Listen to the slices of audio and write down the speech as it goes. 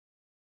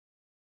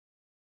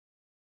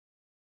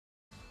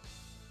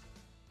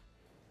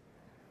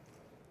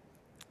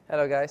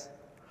Hello, guys.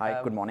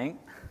 Hi, good morning.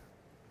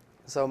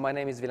 So my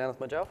name is Vilanot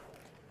Majov.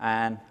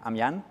 And I'm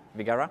Jan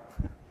Vigara.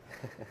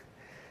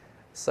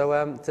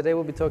 So today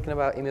we'll be talking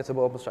about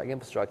immutable OpenStack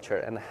infrastructure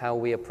and how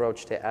we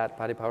approached it at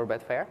Paddy Power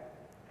Betfair.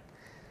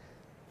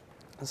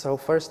 So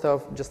first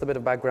off, just a bit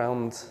of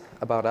background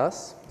about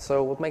us.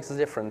 So what makes us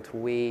different?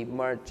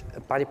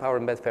 Paddy Power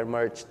and Betfair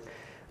merged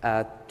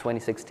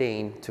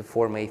 2016 to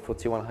form a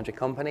FTSE 100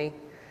 company.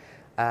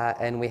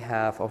 And we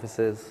have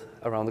offices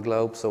around the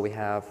globe. So we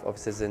have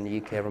offices in the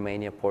UK,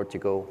 Romania,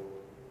 Portugal,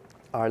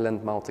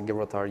 Ireland, Malta,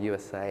 Gibraltar,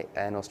 USA,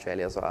 and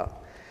Australia as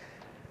well.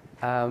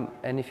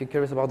 And if you're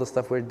curious about the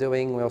stuff we're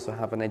doing, we also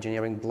have an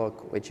engineering blog,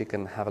 which you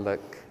can have a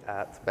look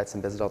at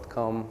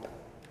betsandbiz.com.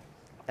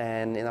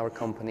 And in our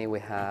company, we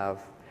have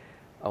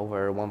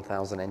over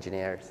 1,000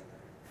 engineers.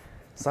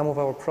 Some of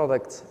our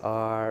products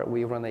are,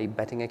 we run a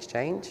betting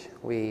exchange,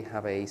 we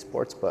have a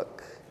sports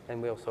book,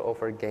 and we also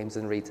offer games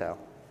in retail.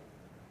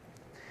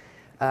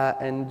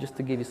 And just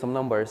to give you some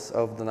numbers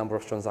of the number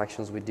of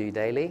transactions we do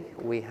daily,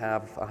 we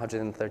have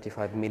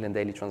 135 million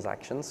daily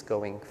transactions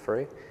going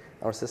through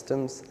our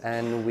systems,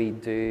 and we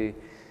do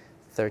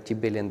 30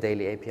 billion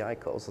daily API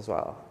calls as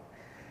well.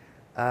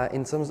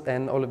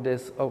 And all of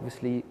this,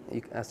 obviously,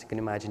 as you can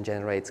imagine,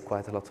 generates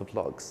quite a lot of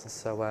logs.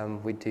 So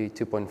we do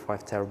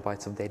 2.5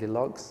 terabytes of daily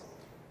logs,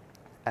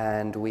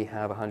 and we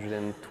have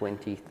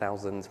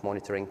 120,000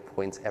 monitoring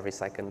points every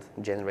second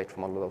generated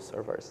from all of those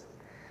servers.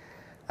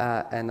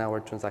 And our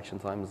transaction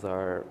times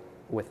are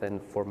within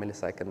 4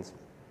 milliseconds.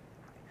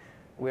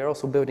 We are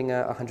also building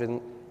a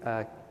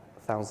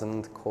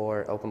 100,000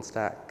 core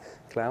OpenStack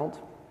cloud,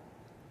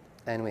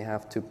 and we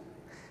have 2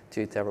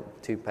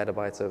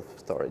 petabytes of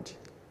storage.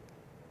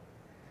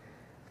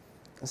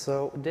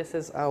 So this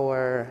is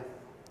our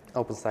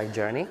OpenStack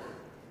journey.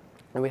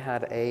 And we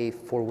had a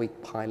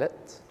 4-week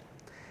pilot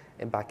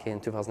back in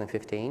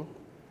 2015.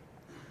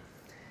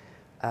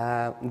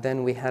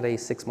 Then we had a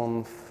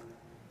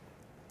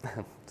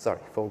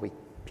 4-week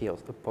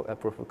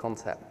proof of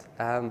concept.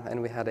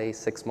 And we had a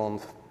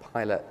 6-month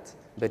pilot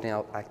building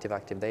out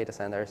active data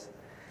centers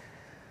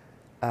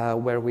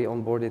where we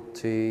onboarded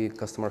 2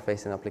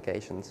 customer-facing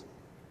applications.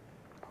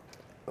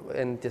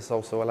 And this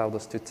also allowed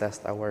us to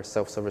test our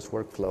self-service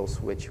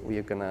workflows, which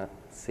we're going to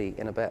see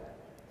in a bit.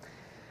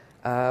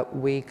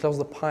 We closed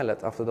the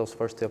pilot after those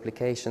first 2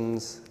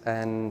 applications,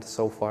 and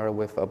so far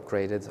we've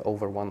upgraded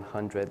over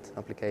 100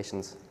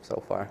 applications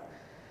so far.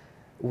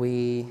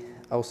 We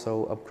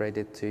also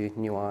upgraded to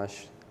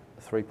Nuage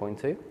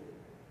 3.2,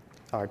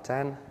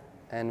 R10,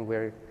 and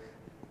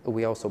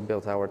we also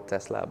built our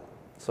test lab.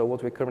 So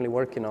what we're currently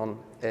working on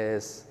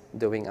is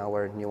doing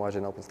our Nuage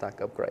and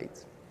OpenStack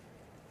upgrades.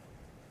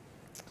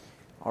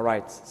 All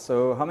right,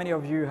 so how many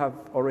of you have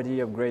already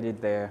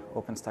upgraded their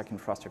OpenStack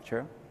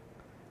infrastructure?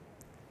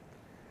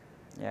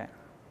 Yeah.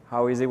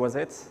 How easy was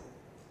it?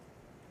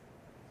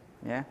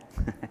 Yeah.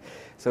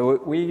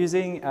 So we're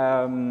using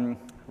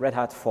Red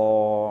Hat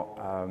for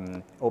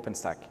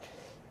OpenStack.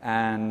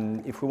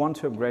 And if we want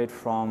to upgrade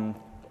from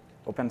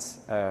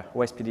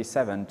OSPD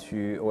 7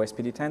 to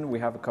OSPD 10, we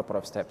have a couple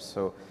of steps.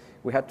 So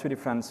we had 2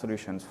 different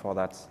solutions for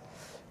that.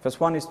 First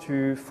one is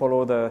to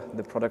follow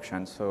the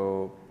production,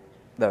 so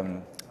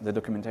the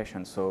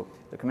documentation. So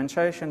the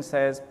documentation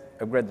says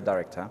upgrade the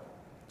director,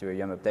 do a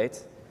yum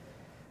update,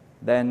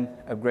 then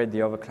upgrade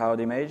the other cloud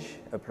image,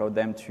 upload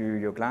them to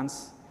your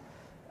Glance,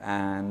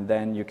 and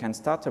then you can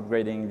start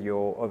upgrading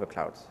your other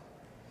clouds.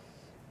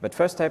 But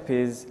first step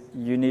is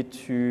you need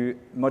to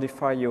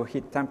modify your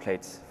heat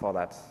templates for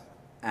that.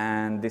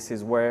 And this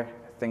is where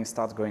things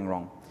start going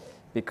wrong,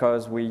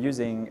 because we're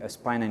using a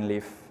spine and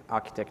leaf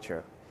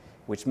architecture,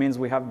 which means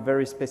we have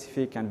very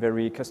specific and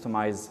very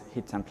customized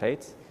heat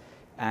templates,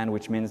 and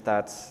which means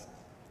that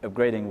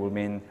upgrading will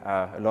mean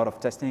a lot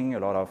of testing, a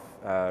lot of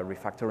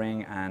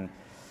refactoring, and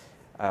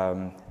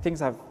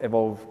things have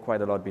evolved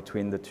quite a lot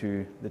between the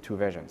two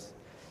versions.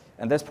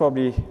 And that's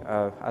probably,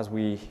 as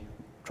we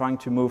trying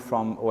to move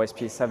from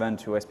OSP 7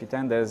 to OSP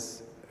 10,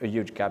 there's a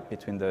huge gap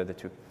between the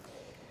 2.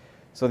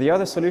 So the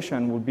other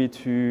solution would be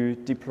to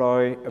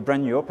deploy a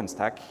brand new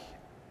OpenStack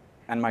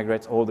and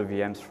migrate all the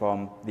VMs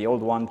from the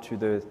old one to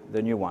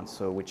the new one,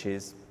 so which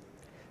is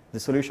the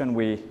solution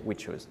we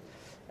choose.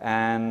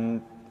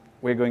 And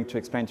we're going to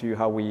explain to you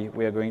how we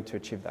are going to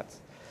achieve that.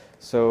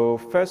 So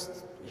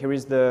first, here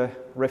is the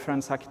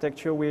reference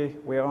architecture we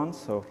are on.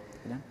 So,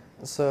 yeah.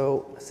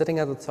 So sitting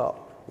at the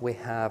top, we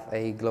have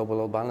a global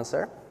load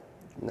balancer,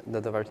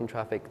 diverting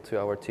traffic to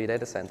our 2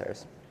 data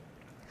centers.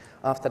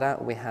 After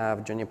that, we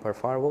have Juniper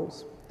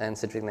firewalls and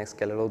Citrix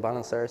NextScaler load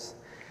balancers.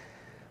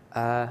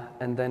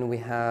 And then we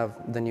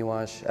have the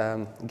Nuage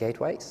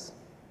gateways,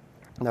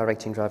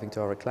 directing traffic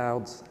to our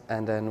clouds.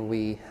 And then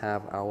we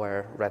have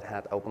our Red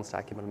Hat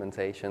OpenStack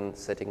implementation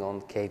sitting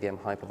on KVM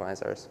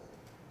hypervisors.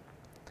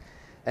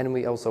 And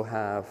we also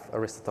have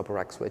Arista top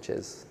rack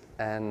switches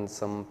and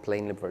some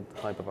plain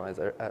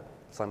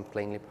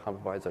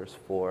hypervisors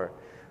for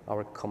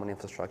our common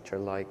infrastructure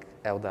like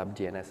LDAP,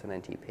 DNS, and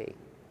NTP.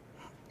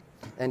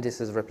 And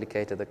this is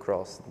replicated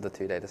across the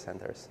 2 data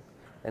centers.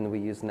 And we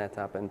use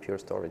NetApp and Pure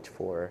Storage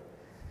for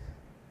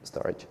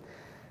storage.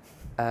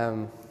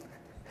 And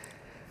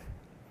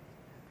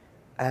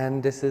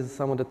this is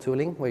some of the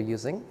tooling we're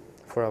using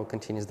for our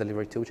continuous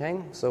delivery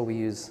toolchain. So we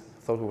use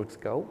ThoughtWorks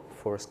Go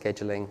for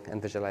scheduling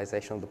and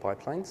visualization of the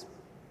pipelines.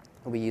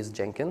 We use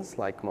Jenkins,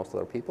 like most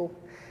other people.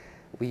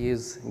 We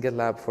use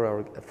GitLab for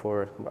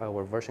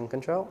our version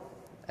control.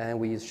 And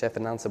we use Chef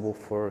and Ansible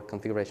for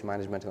configuration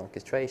management and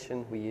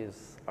orchestration. We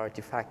use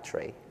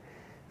Artifactory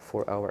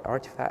for our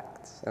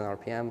artifacts and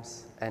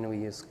RPMs. And we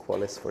use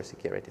Qualys for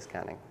security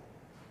scanning.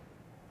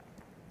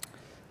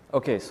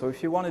 OK, so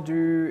if you want to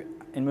do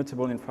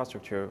immutable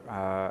infrastructure,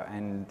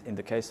 and in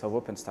the case of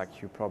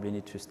OpenStack, you probably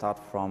need to start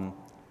from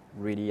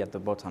really at the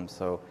bottom.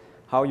 So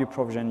how you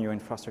provision your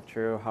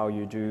infrastructure, how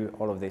you do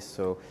all of this.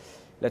 So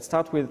let's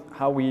start with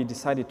how we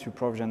decided to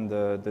provision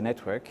the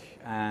network,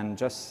 and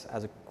just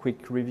as a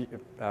quick review,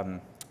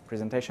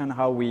 presentation,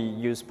 how we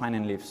use spine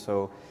and leaf.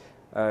 So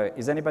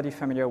is anybody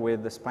familiar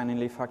with the spine and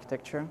leaf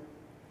architecture?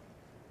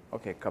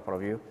 OK, a couple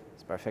of you.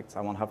 It's perfect.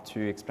 I won't have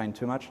to explain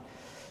too much.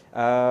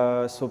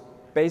 So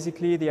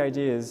basically, the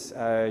idea is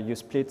you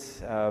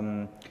split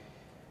the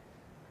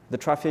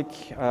traffic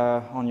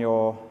on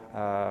your,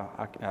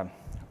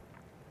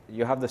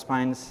 you have the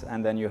spines,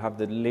 and then you have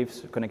the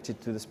leaves connected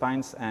to the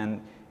spines,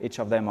 and each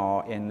of them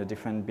are in a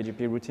different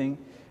BGP routing,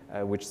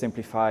 which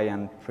simplify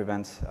and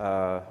prevent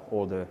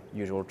all the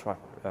usual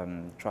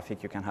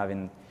traffic you can have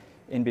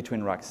in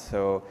between racks.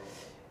 So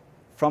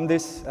from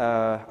this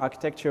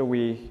architecture,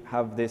 we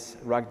have this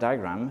rack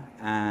diagram,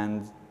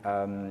 and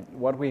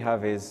what we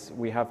have is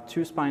we have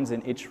 2 spines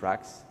in each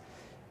racks,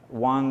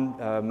 one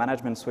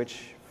management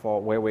switch for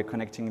where we're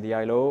connecting the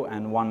ILO,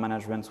 and one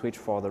management switch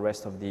for the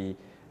rest of the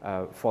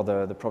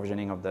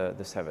provisioning of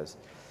the servers.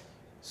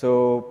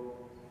 So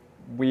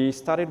we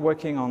started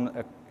working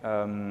on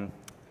an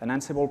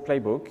Ansible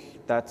playbook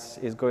that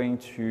is going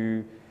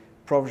to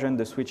provision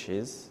the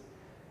switches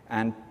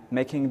and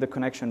making the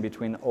connection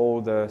between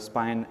all the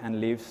spine and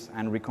leaves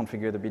and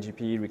reconfigure the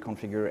BGP,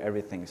 reconfigure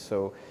everything.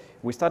 So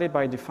we started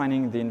by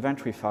defining the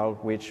inventory file,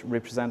 which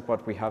represent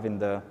what we have in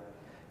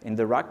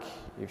the rack,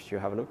 if you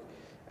have a look.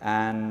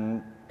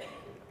 And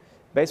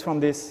based on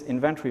this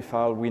inventory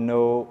file, we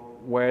know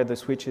where the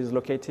switch is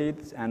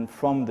located, and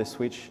from the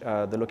switch,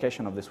 the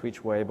location of the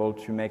switch, we're able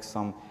to make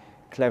some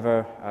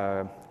clever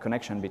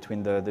connection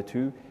between the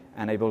two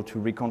and able to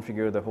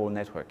reconfigure the whole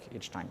network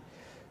each time.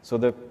 So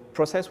the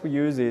process we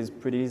use is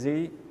pretty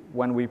easy.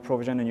 When we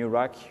provision a new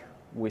rack,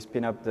 we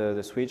spin up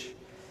the switch.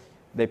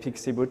 They pick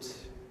cboot,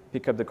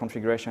 pick up the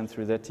configuration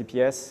through the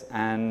TPS,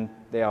 and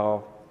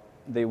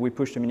we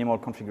push the minimal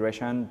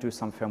configuration, do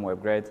some firmware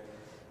upgrade,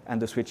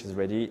 and the switch is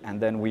ready. And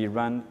then we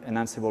run an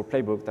Ansible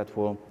playbook that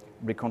will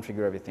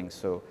reconfigure everything.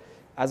 So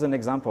as an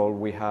example,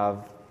 we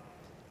have,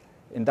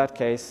 in that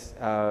case,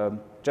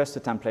 just a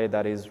template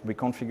that is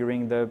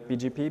reconfiguring the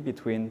BGP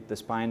between the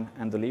spine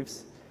and the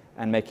leaves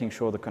and making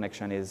sure the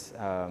connection is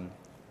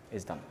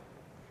done.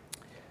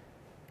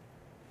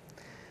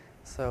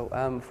 So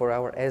for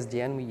our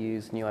SDN, we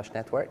use NewAsh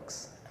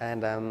networks.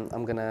 And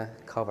I'm going to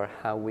cover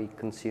how we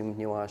consume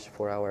NewAsh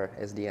for our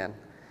SDN.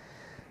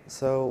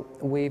 So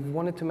we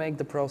wanted to make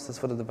the process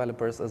for the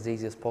developers as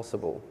easy as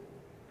possible,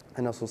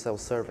 and also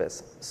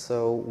self-service.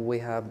 So we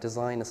have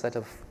designed a set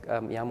of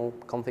YAML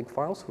config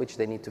files, which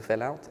they need to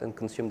fill out and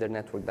consume their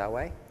network that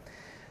way.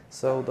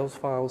 So those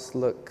files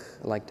look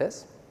like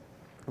this.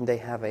 They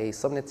have a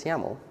subnet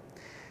YAML,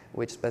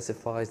 which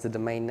specifies the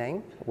domain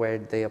name where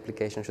the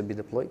application should be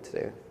deployed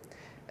to.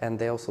 And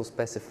they also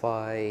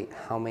specify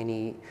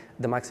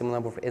the maximum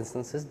number of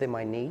instances they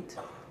might need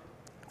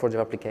for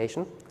their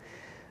application.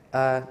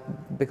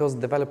 Because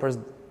developers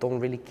don't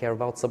really care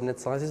about subnet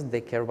sizes,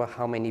 they care about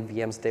how many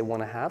VMs they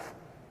want to have.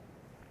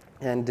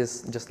 And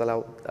this just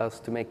allows us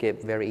to make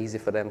it very easy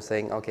for them,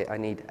 saying, OK, I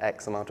need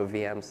X amount of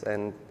VMs,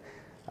 and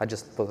I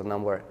just put a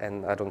number,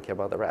 and I don't care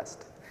about the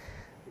rest,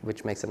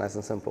 which makes it nice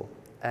and simple.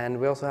 And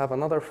we also have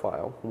another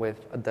file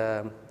with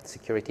the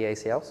security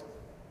ACLs.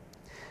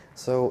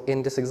 So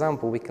in this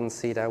example, we can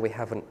see that we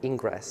have an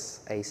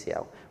ingress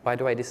ACL. By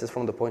the way, this is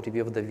from the point of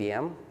view of the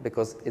VM,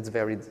 because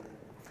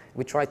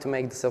we try to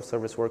make the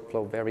self-service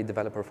workflow very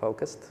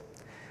developer-focused.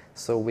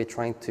 So we're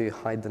trying to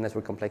hide the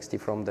network complexity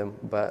from them,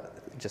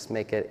 but just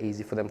make it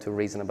easy for them to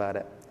reason about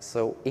it.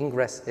 So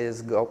ingress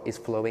is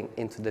flowing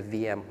into the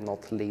VM,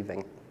 not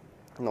leaving,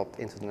 not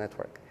into the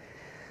network.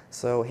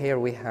 So here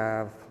we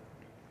have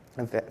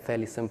a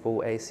fairly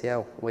simple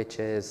ACL, which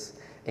is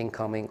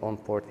incoming on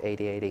port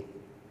 8080.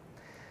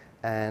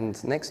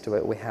 And next to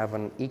it, we have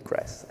an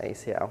egress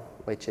ACL,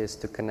 which is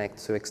to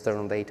connect to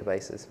external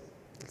databases,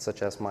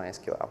 such as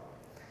MySQL.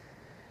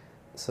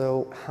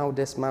 So how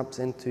this maps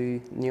into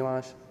the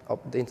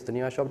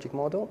NewAsh object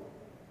model?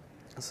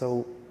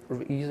 So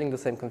using the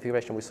same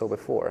configuration we saw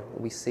before,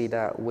 we see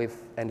that we've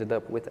ended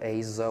up with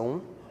a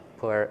zone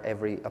per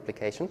every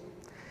application.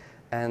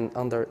 And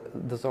under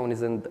the zone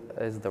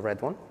is the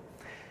red one.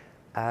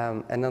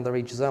 And under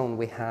each zone,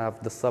 we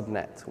have the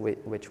subnet,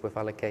 which we've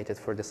allocated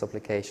for this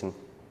application.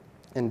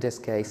 In this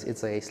case,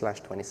 it's a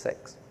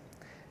 /26.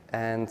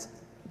 And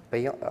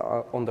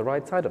On the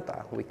right side of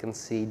that, we can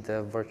see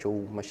the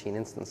virtual machine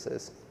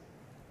instances.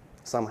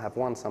 Some have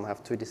one, some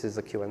have two. This is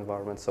a queue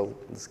environment, so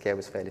the scale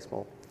is fairly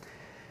small.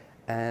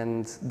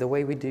 And the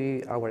way we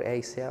do our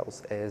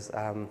ACLs is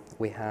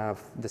we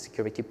have the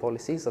security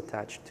policies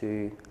attached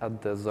to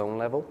at the zone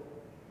level.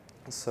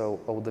 So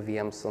all the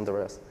VMs on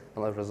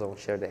the zone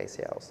share the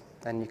ACLs.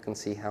 And you can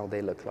see how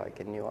they look like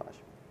in Nuage.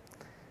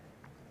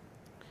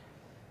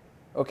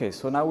 Okay,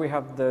 so now we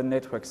have the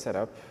network set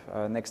up.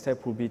 Next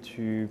step will be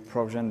to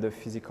provision the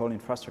physical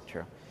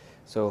infrastructure.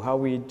 So how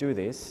we do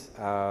this,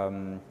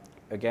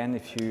 again,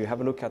 if you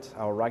have a look at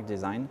our rack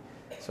design,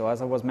 so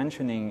as I was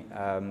mentioning,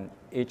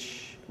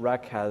 each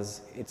rack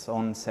has its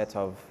own set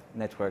of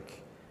network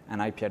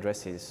and IP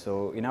addresses.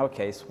 So in our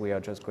case, we are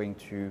just going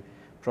to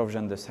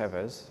provision the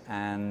servers,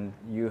 and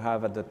you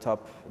have at the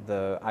top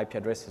the IP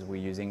addresses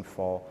we're using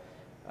for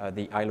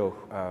the ILO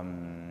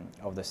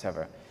of the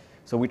server.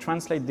 So we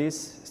translate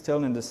this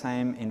still in the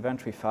same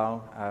inventory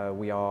file.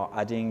 We are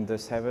adding the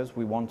servers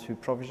we want to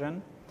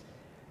provision,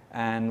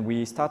 and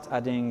we start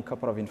adding a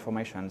couple of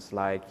informations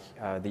like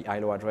the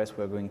ILO address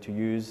we're going to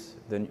use,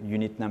 the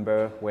unit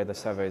number where the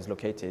server is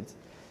located.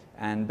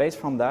 And based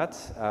from that,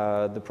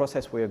 the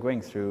process we are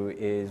going through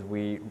is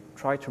we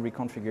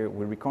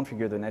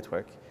reconfigure the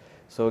network.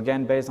 So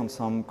again, based on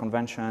some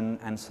convention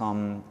and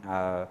some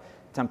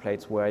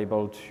templates, we're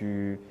able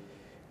to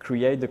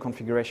create the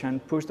configuration,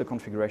 push the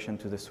configuration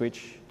to the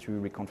switch to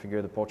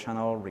reconfigure the port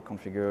channel,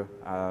 reconfigure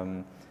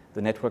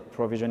the network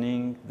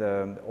provisioning,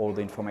 all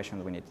the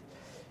information we need.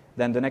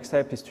 Then the next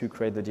step is to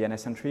create the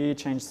DNS entry,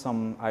 change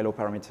some ILO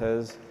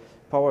parameters,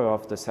 power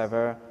off the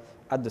server,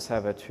 add the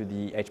server to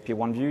the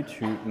HP1 view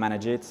to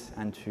manage it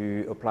and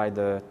to apply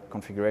the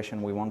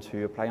configuration we want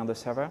to apply on the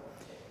server.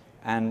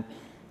 And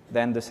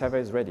then the server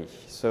is ready.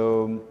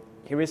 So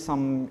here is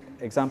some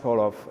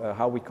example of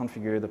how we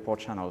configure the port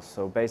channels.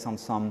 So based on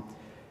some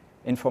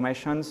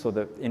information, so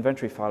the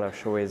inventory file I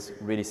show is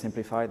really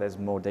simplified, there's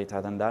more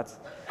data than that.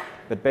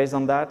 But based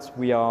on that,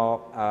 we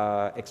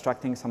are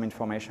extracting some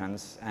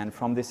informations, and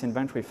from this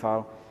inventory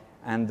file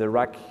and the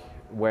rack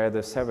where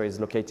the server is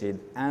located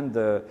and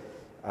the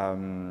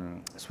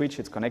switch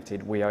it's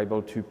connected, we are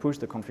able to push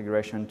the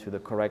configuration to the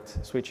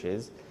correct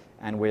switches,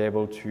 and we're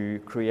able to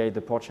create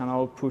the port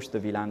channel, push the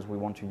VLANs we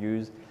want to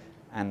use,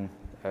 and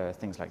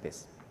things like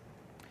this.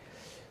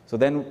 So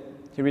then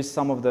here is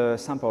some of the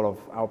sample of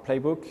our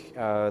playbook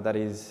that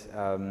is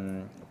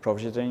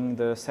provisioning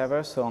the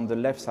server. So on the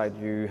left side,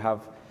 you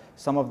have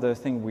some of the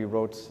things we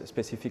wrote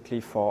specifically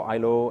for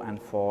ILO and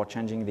for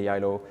changing the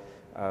ILO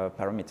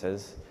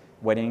parameters,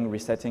 waiting,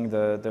 resetting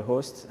the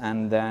host,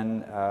 and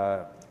then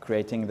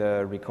creating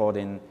the record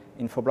in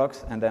info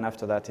blocks. And then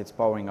after that, it's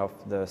powering off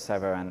the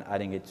server and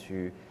adding it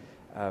to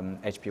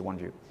HP1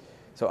 view.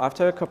 So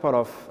after a couple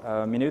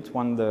of minutes,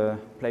 when the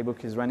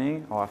playbook is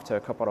running, or after a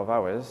couple of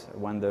hours,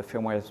 when the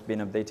firmware has been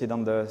updated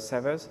on the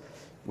servers,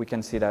 we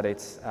can see that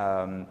it's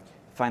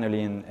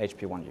finally in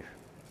HP1 view.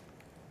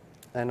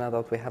 And now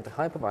that we have the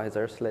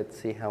hypervisors, let's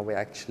see how we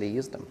actually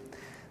use them.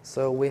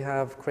 So we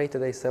have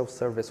created a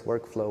self-service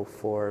workflow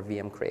for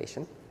VM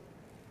creation.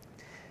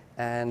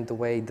 And the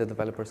way the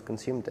developers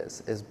consume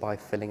this is by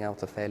filling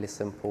out a fairly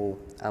simple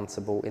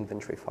Ansible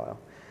inventory file.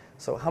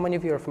 So how many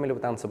of you are familiar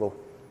with Ansible?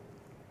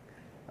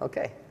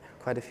 Okay,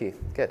 quite a few,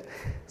 good.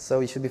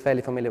 So you should be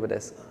fairly familiar with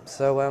this.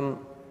 So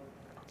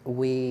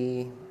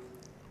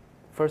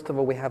first of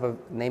all, we have a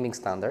naming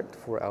standard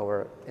for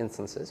our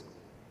instances,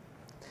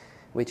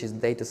 which is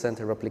data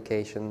center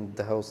replication,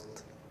 the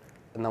host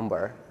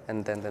number,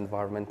 and then the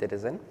environment it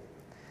is in.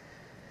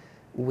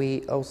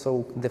 We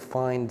also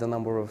define the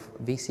number of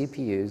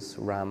vCPUs,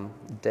 RAM,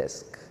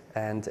 disk,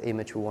 and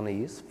image we want to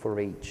use for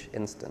each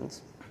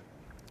instance.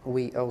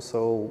 We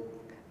also,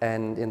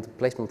 and in the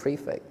placement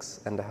prefix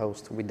and the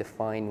host, we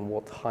define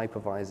what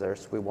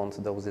hypervisors we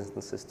want those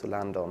instances to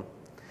land on.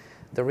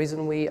 The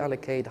reason we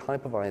allocate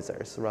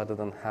hypervisors rather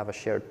than have a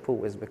shared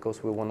pool is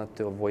because we wanted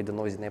to avoid the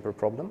noisy neighbor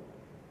problem.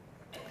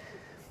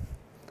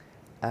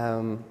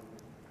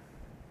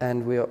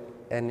 And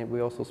we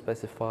also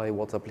specify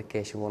what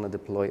application we want to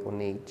deploy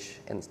on each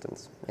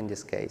instance. In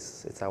this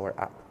case, it's our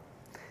app.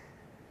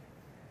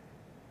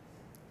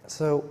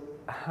 So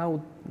how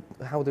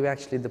do we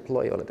actually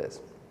deploy all of this?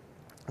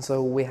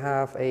 So we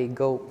have a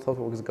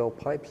ThoughtWorks Go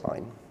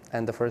pipeline,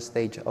 and the first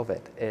stage of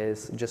it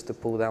is just to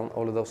pull down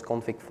all of those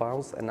config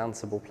files and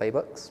Ansible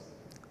playbooks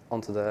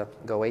onto the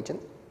Go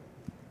agent.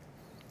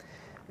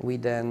 We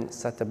then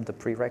set up the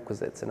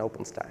prerequisites in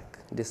OpenStack.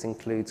 This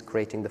includes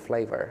creating the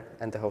flavor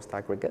and the host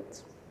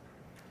aggregates.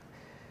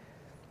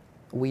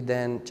 We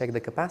then check the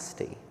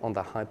capacity on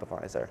the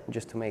hypervisor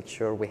just to make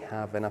sure we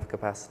have enough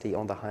capacity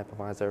on the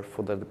hypervisor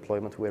for the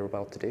deployment we're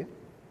about to do.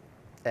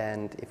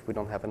 And if we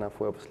don't have enough,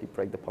 we obviously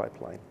break the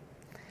pipeline.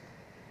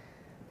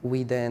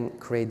 We then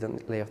create the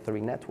layer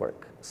 3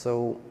 network.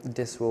 So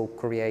this will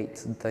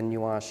create the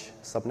Nuage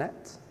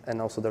subnet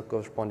and also the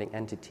corresponding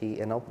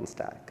entity in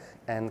OpenStack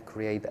and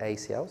create the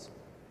ACLs.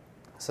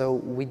 So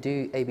we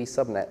do AB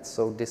subnets.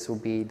 So this will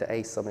be the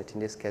A subnet in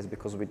this case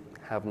because we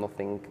have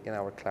nothing in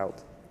our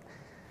cloud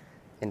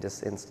in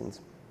this instance.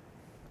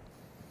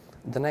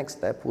 The next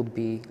step would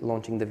be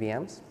launching the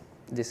VMs.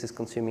 This is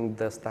consuming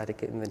the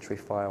static inventory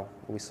file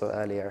we saw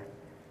earlier.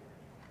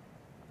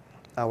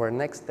 Our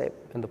next step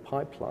in the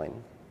pipeline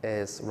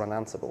is run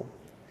Ansible.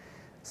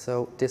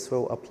 So this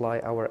will apply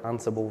our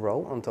Ansible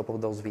role on top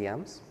of those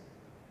VMs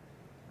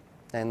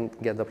and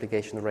get the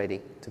application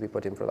ready to be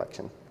put in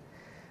production.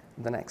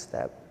 The next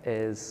step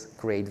is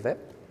create VIP.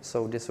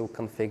 So this will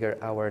configure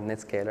our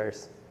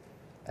netscalers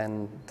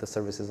and the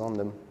services on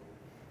them.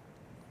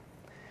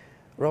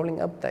 Rolling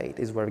update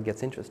is where it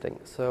gets interesting.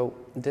 So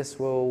this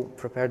will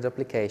prepare the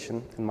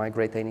application and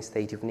migrate any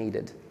state if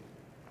needed.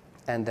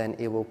 And then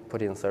it will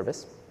put in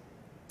service.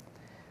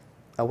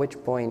 At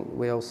which point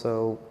we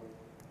also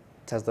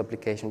test the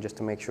application just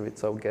to make sure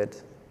it's all good.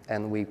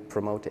 And we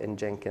promote it in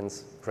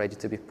Jenkins, ready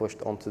to be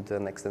pushed onto the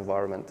next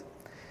environment.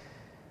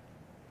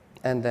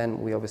 And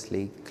then we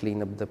obviously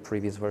clean up the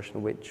previous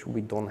version, which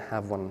we don't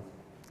have one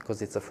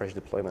because it's a fresh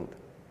deployment.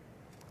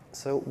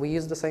 So we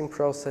use the same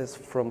process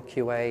from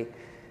QA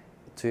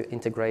to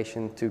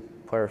integration to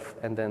perf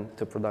and then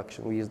to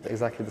production. We use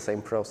exactly the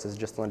same process,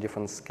 just on a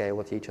different scale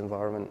with each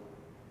environment.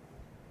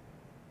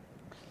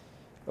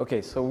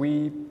 Okay, so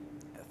we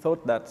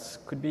thought that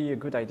could be a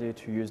good idea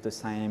to use the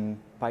same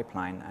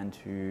pipeline and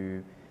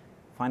to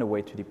find a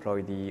way to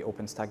deploy the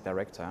OpenStack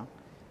director.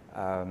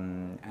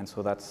 And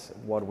so that's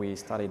what we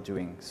started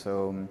doing.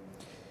 So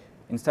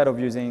instead of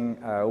using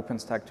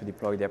OpenStack to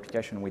deploy the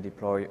application, we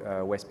deploy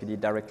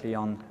OSPD directly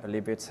on a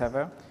libvirt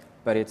server,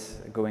 but it's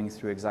going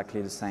through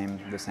exactly the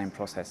same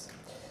process.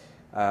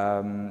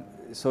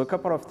 So a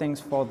couple of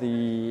things for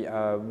the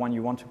when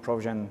you want to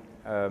provision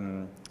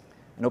an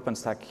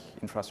OpenStack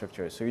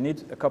infrastructure. So you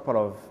need a couple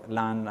of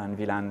LAN and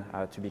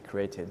VLAN to be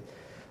created.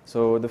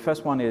 So the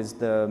first one is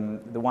the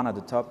one at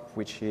the top,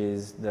 which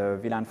is the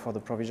VLAN for the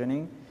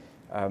provisioning.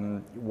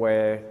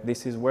 Where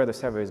this is where the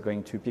server is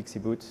going to pixie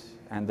boot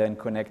and then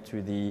connect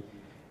to the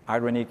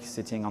Ironic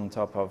sitting on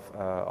top of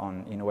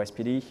in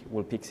OSPD.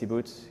 Will pixie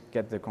boot,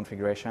 get the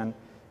configuration,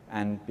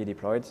 and be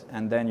deployed.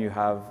 And then you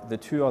have the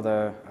two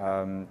other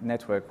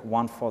network,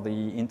 one for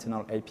the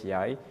internal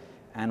API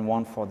and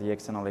one for the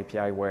external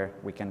API where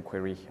we can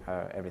query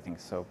everything.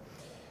 So,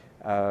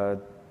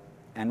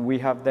 and we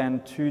have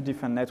then two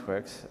different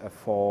networks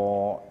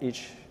for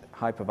each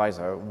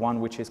hypervisor, one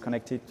which is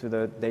connected to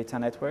the data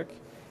network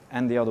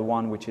and the other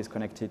one which is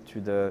connected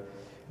to the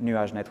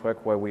Nuage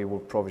network where we will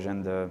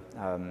provision the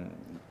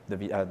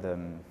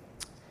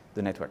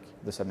network,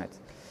 the subnet.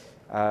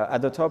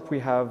 At the top we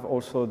have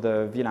also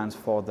the VLANs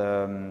for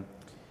the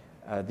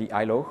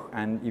ILO,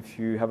 and if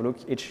you have a look,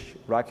 each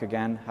rack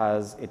again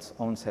has its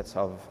own sets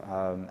of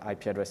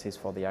IP addresses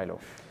for the ILO.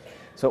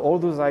 So all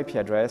those IP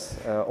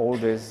addresses, all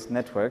this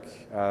network,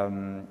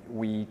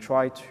 we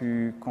try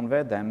to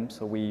convert them.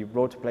 So we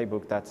wrote a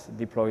playbook that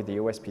deployed the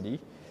OSPD.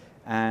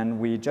 And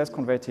we just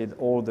converted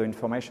all the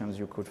information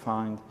you could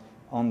find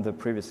on the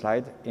previous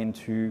slide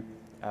into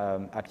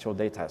actual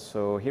data.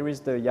 So here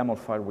is the YAML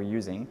file we're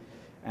using,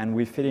 and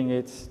we're feeding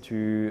it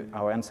to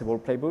our Ansible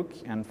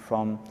playbook. And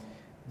from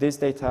this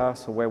data,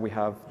 so where we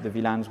have the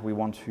VLANs we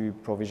want to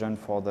provision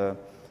for the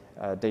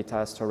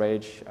data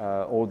storage,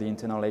 all the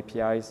internal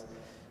APIs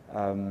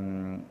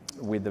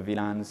with the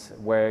VLANs,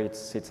 where it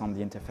sits on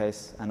the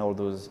interface, and all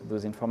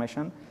those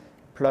information,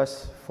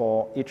 plus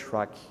for each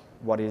rack,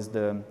 what is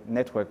the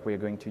network we're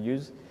going to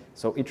use.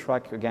 So each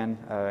rack, again,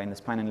 in the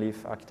spine and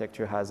leaf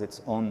architecture has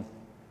its own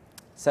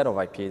set of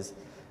IPs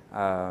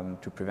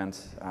to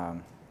prevent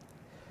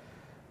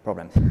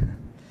problems.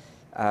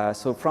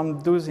 So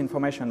from those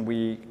information,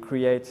 we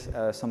create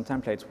some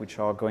templates which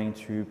are going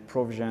to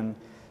provision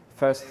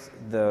first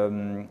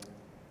the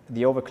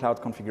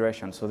overcloud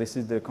configuration. So this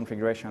is the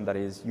configuration that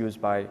is used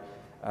by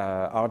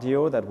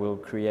RDO that will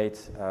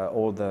create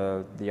all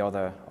the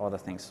other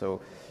things.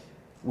 So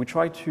we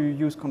try to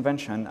use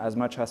convention as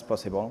much as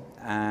possible,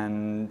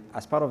 and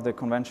as part of the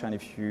convention,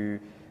 if you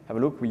have a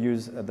look, we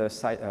use the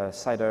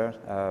CIDR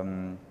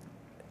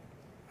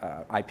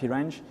IP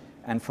range,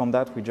 and from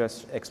that we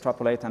just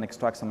extrapolate and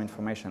extract some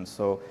information.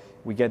 So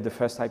we get the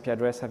first IP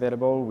address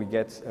available, we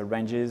get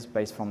ranges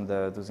based from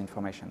those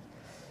information.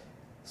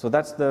 So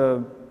that's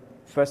the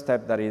first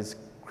step, that is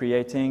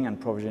creating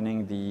and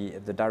provisioning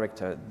the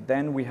director.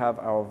 Then we have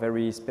our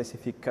very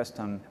specific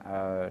custom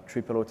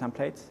OOO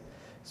templates.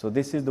 So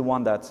this is the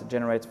one that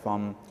generates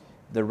from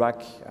the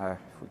rack.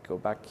 If we go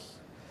back,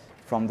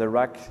 from the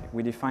rack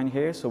we define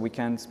here, so we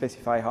can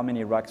specify how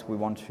many racks we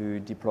want to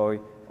deploy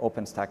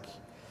OpenStack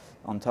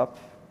on top.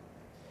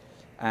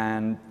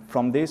 And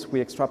from this we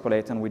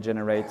extrapolate and we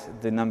generate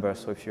the number.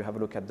 So if you have a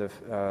look at the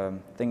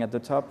thing at the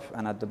top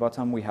and at the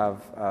bottom, we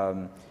have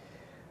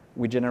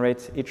we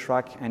generate each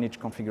rack and each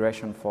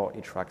configuration for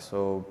each rack.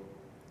 So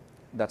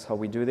that's how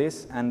we do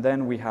this. And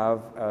then we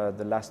have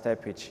the last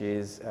step, which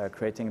is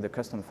creating the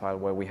custom file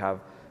where we have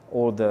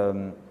all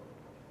the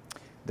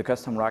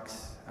custom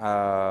racks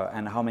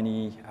and how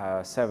many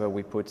server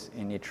we put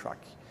in each rack.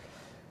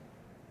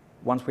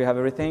 Once we have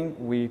everything,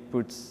 we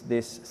put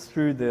this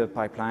through the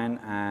pipeline,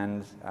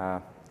 and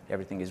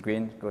everything is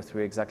green, go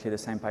through exactly the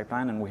same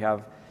pipeline, and we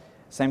have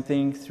Same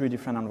thing, 3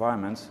 different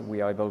environments.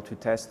 We are able to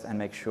test and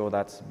make sure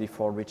that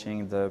before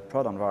reaching the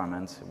prod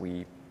environment,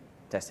 we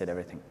tested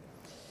everything.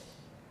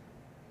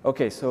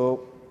 Okay,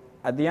 so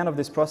at the end of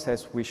this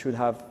process, we should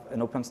have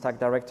an OpenStack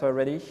director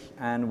ready,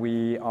 and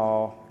we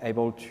are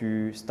able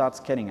to start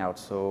scaling out.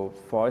 So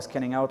for us,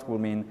 scaling out will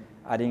mean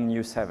adding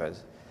new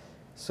servers.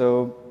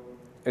 So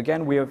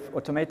again, we have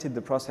automated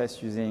the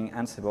process using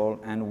Ansible,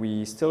 and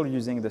we still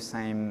using the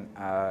same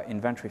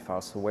inventory file,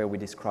 so where we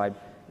describe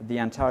the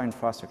entire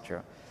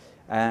infrastructure.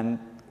 And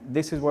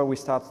this is where we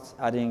start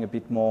adding a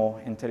bit more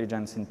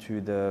intelligence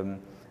into the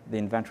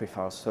inventory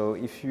file. So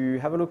if you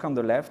have a look on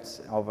the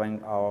left of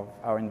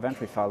our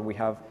inventory file, we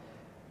have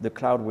the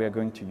cloud we are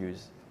going to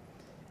use.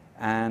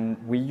 And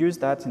we use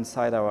that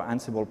inside our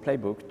Ansible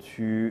playbook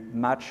to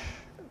match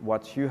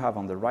what you have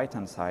on the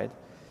right-hand side,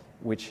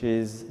 which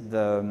is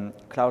the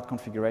cloud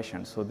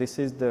configuration. So this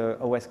is the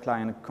OS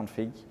client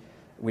config,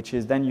 which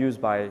is then used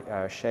by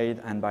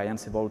Shade and by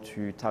Ansible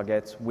to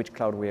target which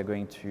cloud we are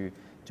going to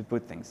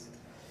put things.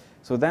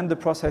 So then the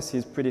process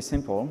is pretty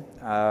simple.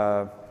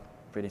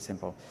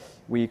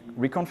 We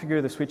reconfigure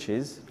the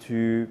switches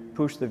to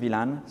push the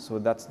VLAN, so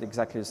that's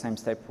exactly the same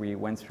step we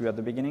went through at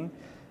the beginning.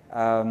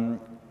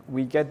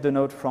 We get the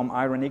node from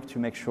Ironic to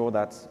make sure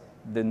that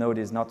the node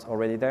is not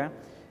already there,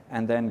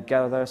 and then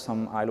gather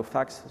some ILO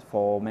facts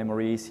for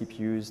memory,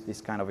 CPUs,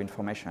 this kind of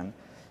information.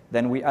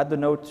 Then we add the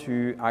node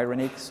to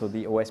Ironic, so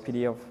the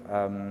OSPD of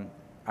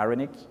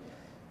Ironic,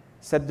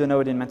 set the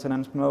node in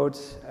maintenance mode,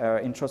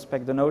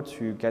 introspect the node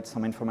to get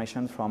some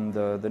information from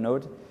the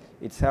node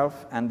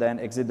itself, and then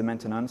exit the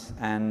maintenance,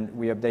 and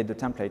we update the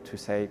template to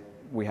say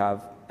we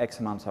have X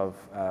amount of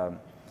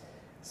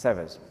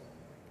servers.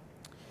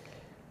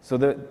 So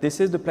this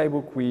is the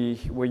playbook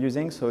we're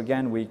using. So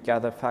again, we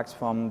gather facts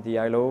from the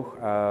ILO,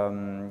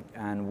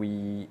 and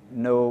we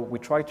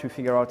try to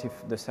figure out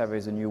if the server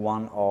is a new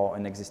one or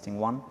an existing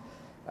one,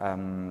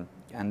 and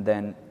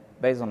then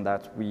based on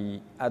that, we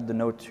add the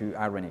node to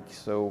Ironic.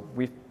 So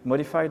we've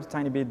modified a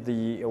tiny bit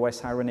the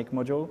OS Ironic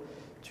module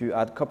to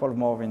add a couple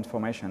more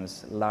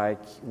informations, like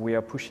we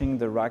are pushing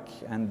the rack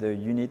and the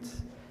unit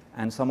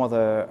and some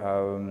other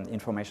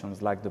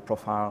informations like the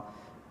profile,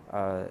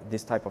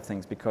 this type of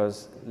things,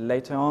 because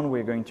later on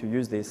we're going to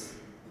use this,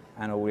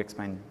 and I will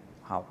explain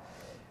how.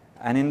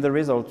 And in the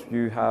result,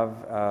 you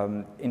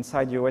have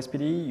inside your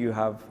OSPD, you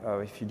have,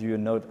 if you do a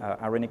node,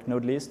 Ironic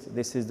node list,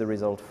 this is the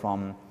result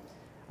from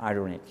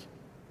Ironic.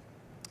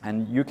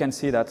 And you can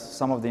see that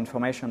some of the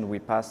information we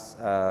pass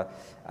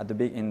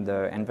in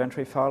the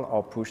inventory file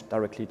are pushed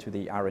directly to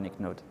the Ironic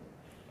node.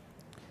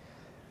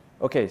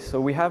 Okay,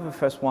 so we have the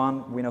first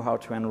one. We know how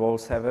to enroll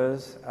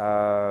servers.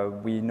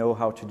 We know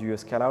how to do a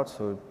scale out.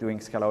 So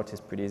doing scale out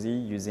is pretty easy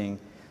using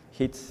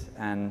hit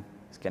and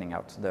scaling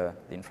out the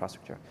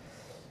infrastructure.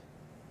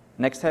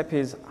 Next step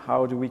is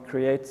how do we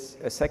create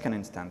a second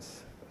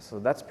instance? So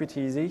that's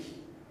pretty easy.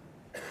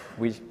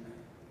 If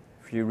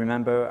you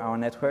remember our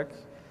network,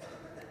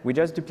 we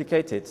just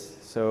duplicate it.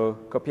 So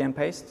copy and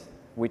paste.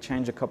 We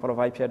change a couple of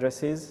IP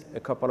addresses, a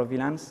couple of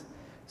VLANs.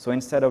 So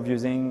instead of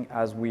using,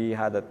 as we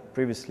had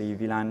previously,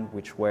 VLAN,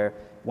 which were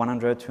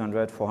 100,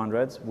 200,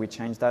 400, we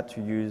changed that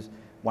to use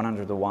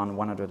 101,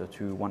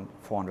 102,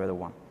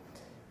 401.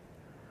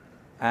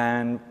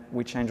 And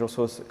we change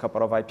also a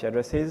couple of IP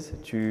addresses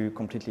to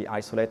completely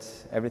isolate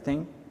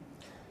everything.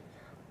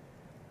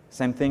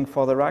 Same thing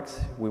for the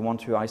racks. We want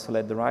to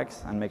isolate the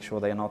racks and make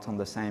sure they are not on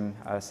the same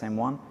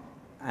one.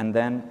 And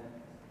then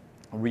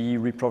we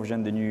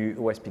reprovision the new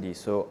OSPD.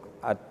 So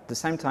at the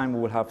same time, we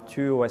will have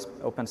 2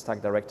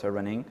 OpenStack director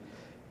running,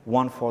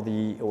 one for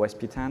the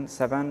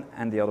OSP7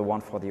 and the other one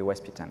for the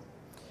OSP10.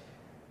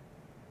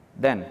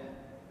 Then,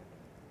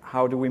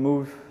 how do we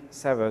move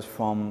servers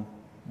from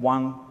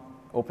one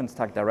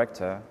OpenStack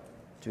director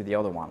to the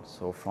other one?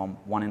 So from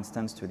one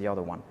instance to the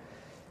other one.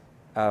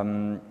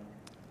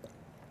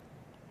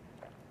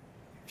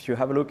 If you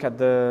have a look at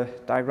the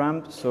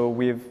diagram, so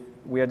we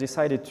have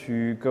decided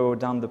to go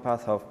down the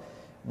path of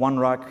one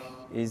rack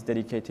is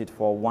dedicated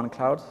for one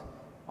cloud.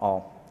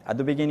 Or at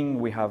the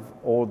beginning, we have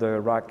all the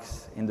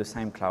racks in the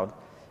same cloud.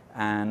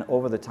 And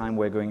over the time,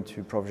 we're going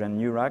to provision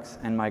new racks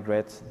and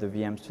migrate the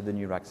VMs to the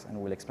new racks. And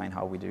we'll explain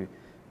how we do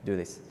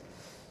this.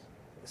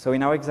 So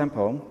in our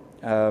example,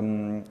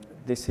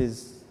 this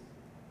is,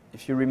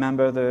 if you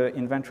remember the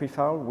inventory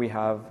file, we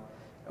have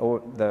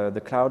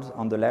the cloud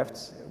on the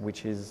left,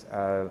 which is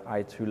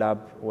i2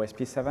 Lab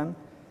OSP7.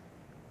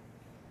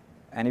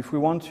 And if we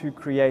want to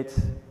create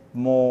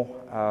more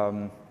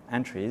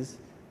entries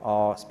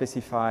or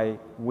specify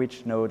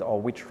which node or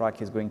which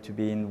rack is going to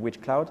be in which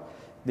cloud,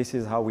 this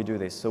is how we do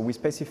this. So we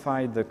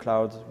specify the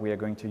cloud we are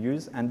going to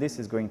use, and this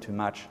is going to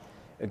match,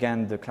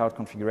 again, the cloud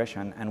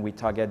configuration, and we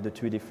target the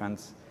 2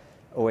 different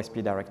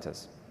OSP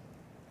directors.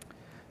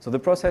 So the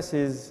process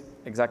is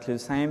exactly the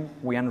same.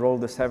 We enroll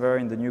the server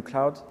in the new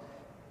cloud,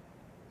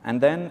 and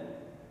then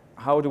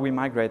how do we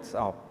migrate?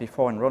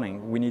 Before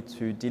enrolling, we need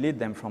to delete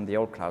them from the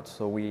old cloud.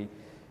 So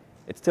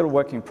it's still a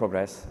work in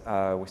progress.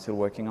 We're still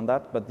working on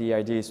that, but the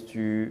idea is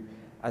to,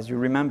 as you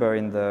remember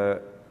in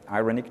the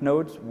ironic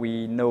node,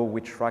 we know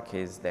which rack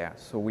is there.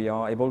 So we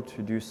are able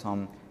to do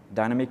some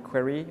dynamic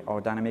query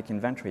or dynamic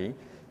inventory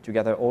to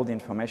gather all the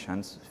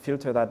information,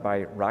 filter that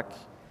by rack,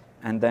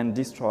 and then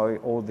destroy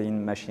all the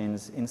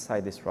machines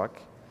inside this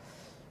rack,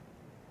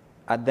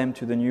 add them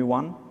to the new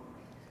one,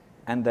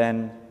 and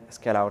then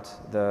scale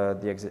out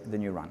the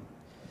new run.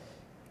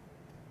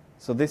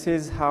 So this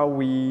is how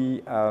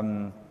we,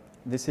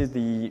 this is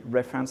the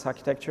reference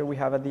architecture we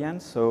have at the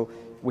end. So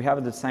we have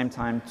at the same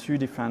time 2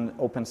 different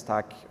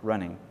OpenStack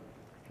running.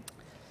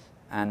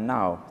 And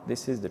now,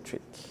 this is the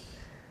trick.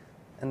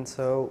 And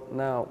so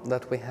now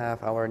that we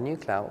have our new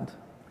cloud,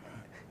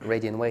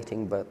 ready and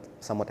waiting, but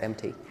somewhat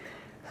empty,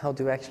 how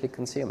do we actually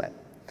consume it?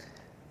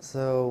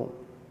 So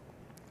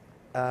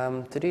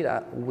to do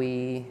that,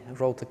 we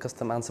wrote a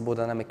custom Ansible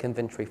dynamic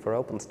inventory for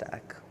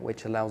OpenStack,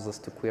 which allows us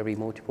to query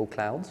multiple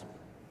clouds.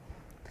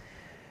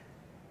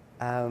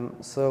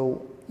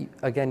 So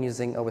again,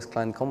 using OS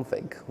client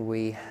config,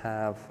 we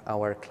have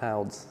our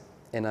clouds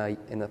in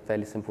a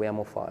fairly simple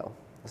YAML file.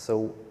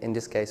 So in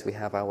this case, we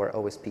have our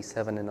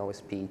OSP7 and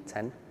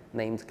OSP10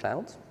 named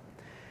clouds.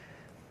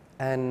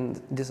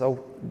 And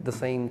the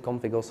same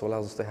config also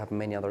allows us to have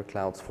many other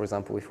clouds. For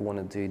example, if we want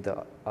to do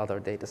the other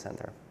data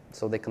center.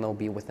 So they can all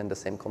be within the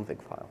same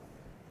config file.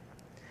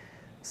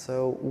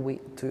 So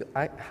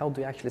how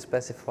do you actually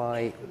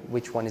specify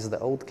which one is the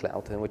old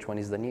cloud and which one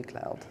is the new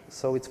cloud?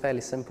 So it's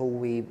fairly simple.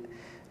 We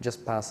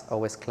just pass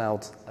OS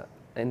cloud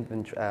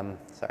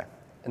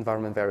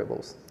environment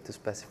variables to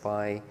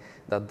specify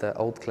that the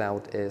old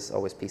cloud is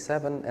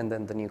OSP7 and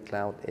then the new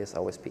cloud is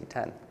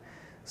OSP10.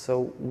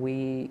 So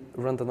we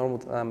run the normal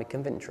dynamic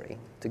inventory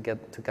to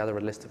gather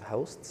a list of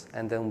hosts,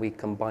 and then we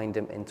combine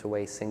them into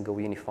a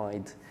single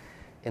unified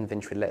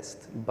inventory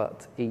list.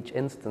 But each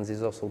instance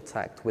is also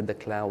tagged with the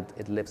cloud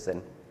it lives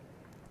in,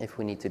 if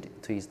we need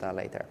to use that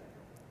later.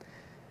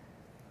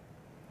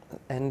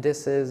 And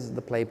this is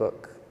the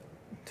playbook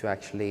to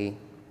actually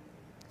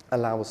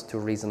allow us to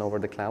reason over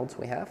the clouds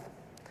we have.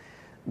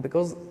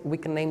 Because we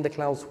can name the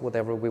clouds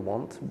whatever we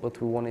want,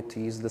 but we wanted to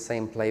use the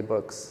same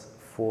playbooks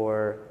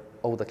for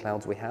all the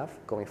clouds we have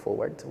going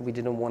forward. We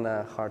didn't want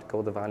to hard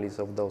code the values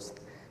of those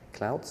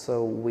clouds,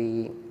 so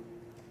we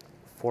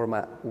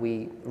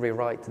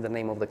rewrite the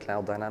name of the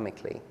cloud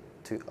dynamically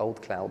to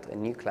old cloud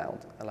and new cloud,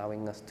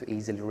 allowing us to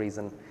easily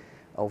reason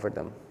over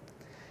them.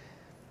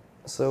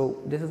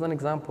 So this is an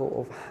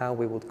example of how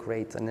we would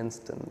create an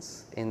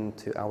instance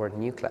into our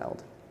new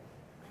cloud.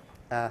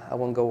 I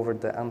won't go over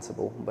the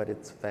Ansible, but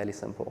it's fairly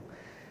simple.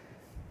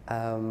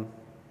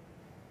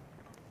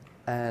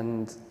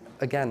 And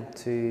again,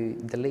 to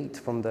delete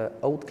from the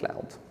old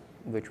cloud,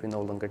 which we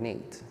no longer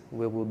need,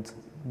 we would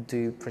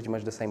do pretty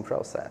much the same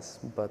process,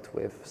 but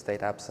with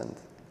state absent,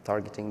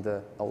 targeting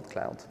the old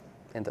cloud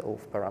in the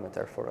auth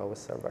parameter for OS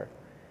server.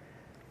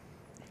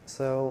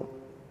 So,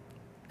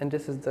 and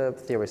this is the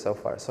theory so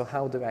far. So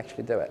how do we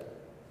actually do it?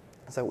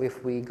 So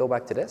if we go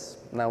back to this,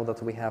 now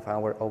that we have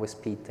our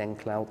OSP10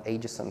 cloud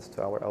adjacent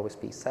to our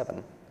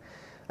OSP7,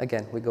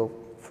 again, we go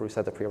through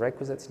set of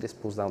prerequisites. This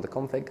pulls down the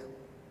config.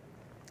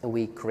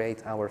 We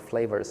create our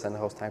flavors and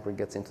host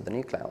aggregates into the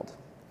new cloud.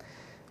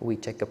 We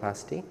check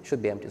capacity,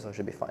 should be empty, so it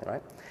should be fine,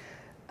 right?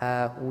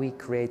 We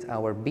create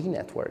our B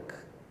network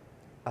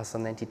as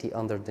an entity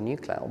under the new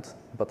cloud,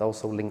 but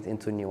also linked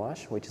into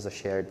NewAsh, which is a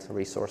shared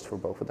resource for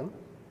both of them.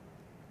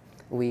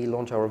 We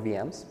launch our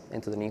VMs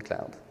into the new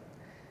cloud.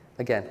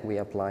 Again, we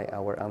apply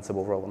our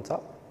Ansible row on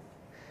top.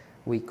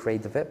 We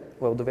create the VIP.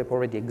 Well, the VIP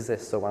already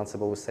exists, so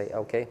Ansible will say,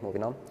 OK,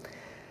 moving on.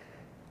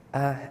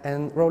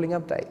 And rolling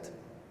update.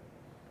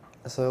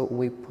 So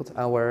we put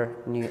our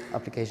new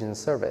application in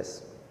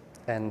service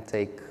and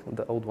take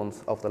the old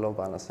ones off the load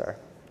balancer.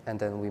 And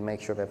then we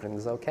make sure everything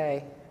is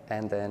OK.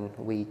 And then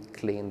we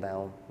clean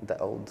down the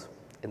old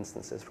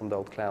instances from the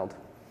old cloud.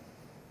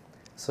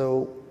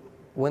 So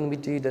when we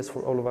do this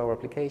for all of our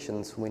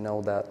applications, we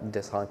know that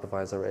this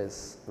hypervisor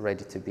is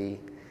ready to be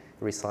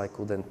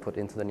recycled and put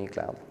into the new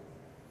cloud.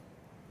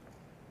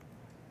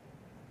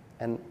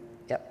 And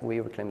yeah, we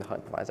reclaim the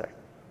hypervisor.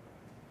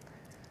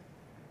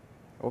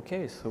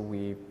 OK, so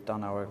we've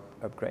done our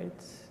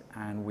upgrades,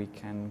 and we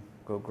can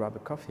go grab a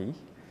coffee.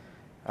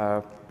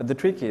 But the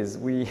trick is,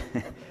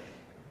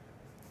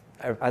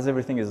 as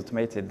everything is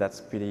automated,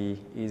 that's pretty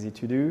easy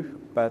to do.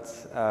 But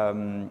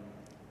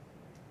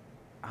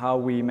how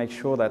we make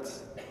sure that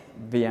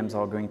VMs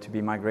are going to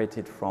be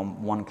migrated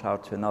from one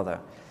cloud to another.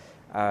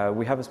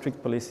 We have a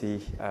strict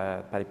policy,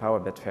 Paddy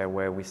Power Betfair,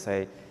 where we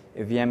say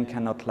a VM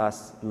cannot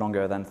last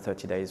longer than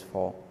 30 days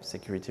for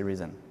security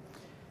reason.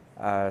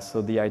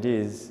 So the idea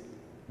is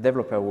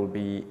developer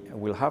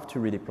will have to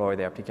redeploy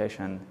the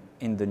application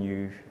in the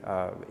new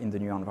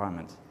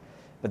environment.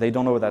 But they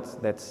don't know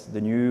that that's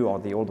the new or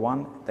the old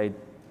one. They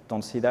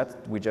don't see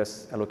that. We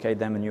just allocate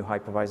them a new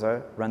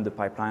hypervisor, run the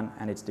pipeline,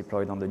 and it's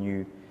deployed on the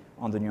new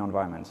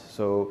environment.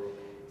 So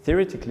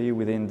theoretically,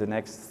 within the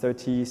next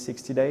 30,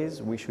 60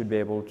 days, we should be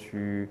able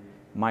to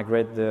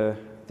migrate the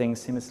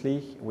things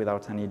seamlessly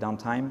without any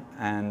downtime,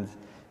 and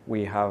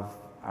we have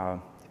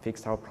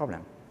fixed our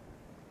problem.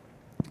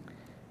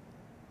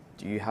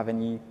 Do you have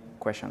any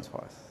questions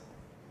for us?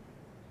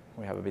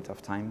 We have a bit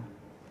of time.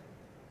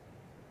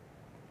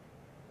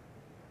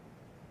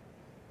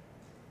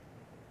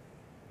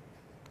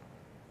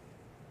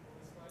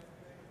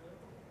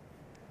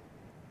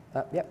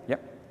 Yeah. Yep,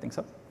 I think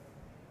so.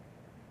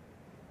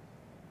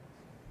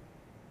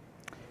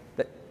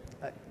 Can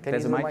There's you a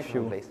use the mic,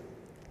 microphone, please?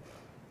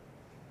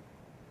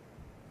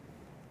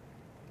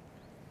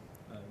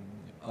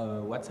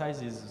 What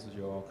size is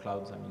your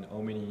cloud? I mean, how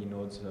many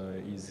nodes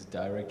is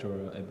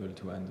director able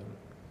to handle?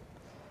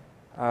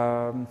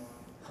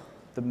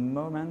 The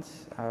moment,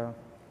 do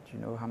you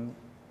know how many?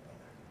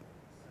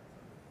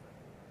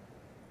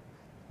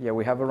 Yeah,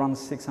 we have around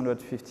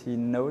 650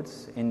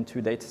 nodes in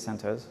 2 data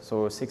centers,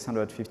 so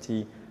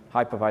 650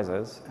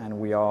 hypervisors, and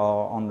we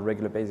are on a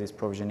regular basis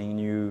provisioning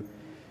new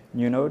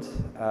nodes.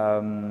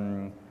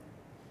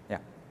 Yeah.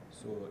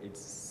 So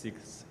it's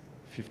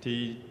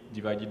 650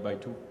 divided by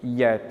 2?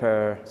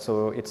 Yeah,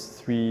 so it's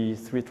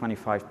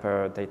 325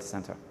 per data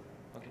center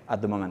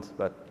at the moment,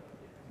 but.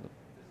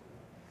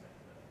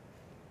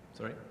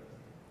 Sorry?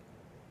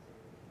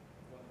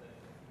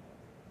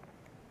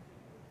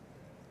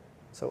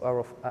 So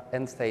our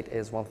end state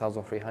is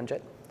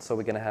 1,300. So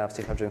we're going to have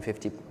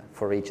 650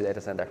 for each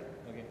data center.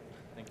 Okay,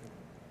 thank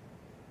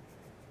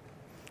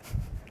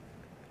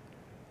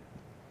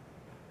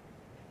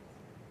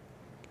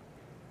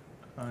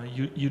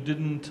you. You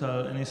didn't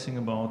tell anything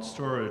about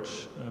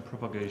storage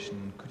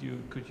propagation.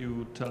 Could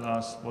you tell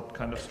us what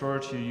kind of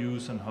storage you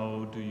use and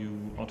how do you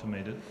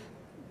automate it?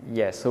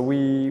 Yeah, so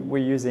we're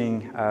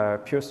using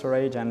Pure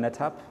Storage and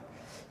NetApp,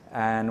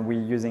 and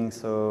we're using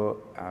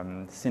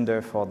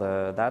Cinder for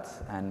that,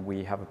 and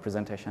we have a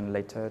presentation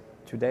later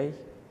today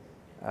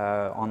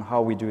on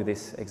how we do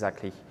this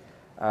exactly.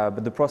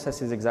 But the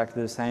process is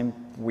exactly the same.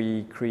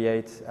 We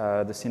create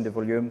the Cinder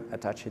volume,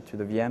 attach it to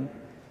the VM,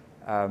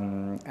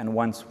 and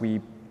once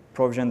we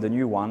provision the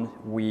new one,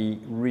 we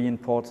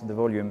re-import the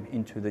volume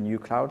into the new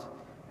cloud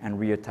and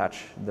reattach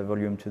the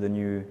volume to the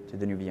new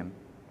VM.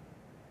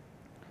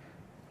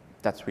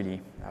 That's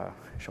really a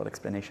short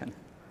explanation.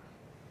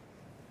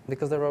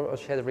 Because there are a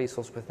shared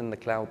resource within the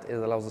cloud, it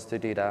allows us to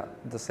do that.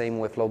 The same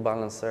with load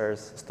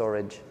balancers,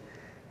 storage,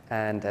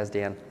 and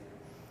SDN.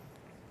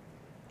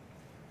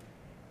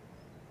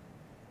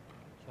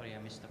 Sorry, I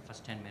missed the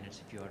first 10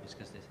 minutes if you have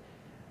discussed this.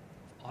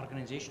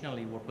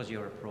 Organizationally, what was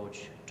your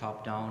approach?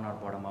 Top-down or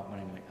bottom-up,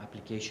 like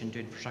application to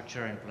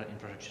infrastructure and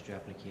infrastructure to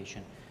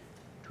application,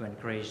 to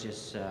encourage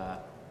this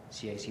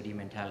CI/CD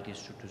mentality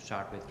to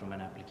start with from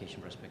an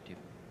application perspective?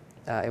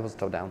 It was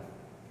top-down.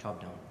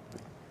 Top-down.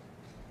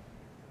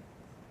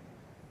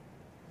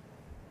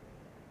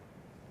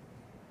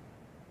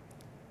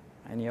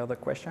 Any other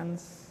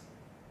questions?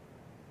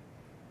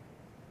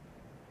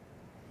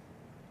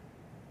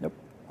 Nope.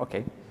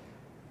 Okay.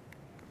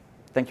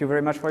 Thank you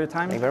very much for your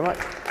time. Thank you very much.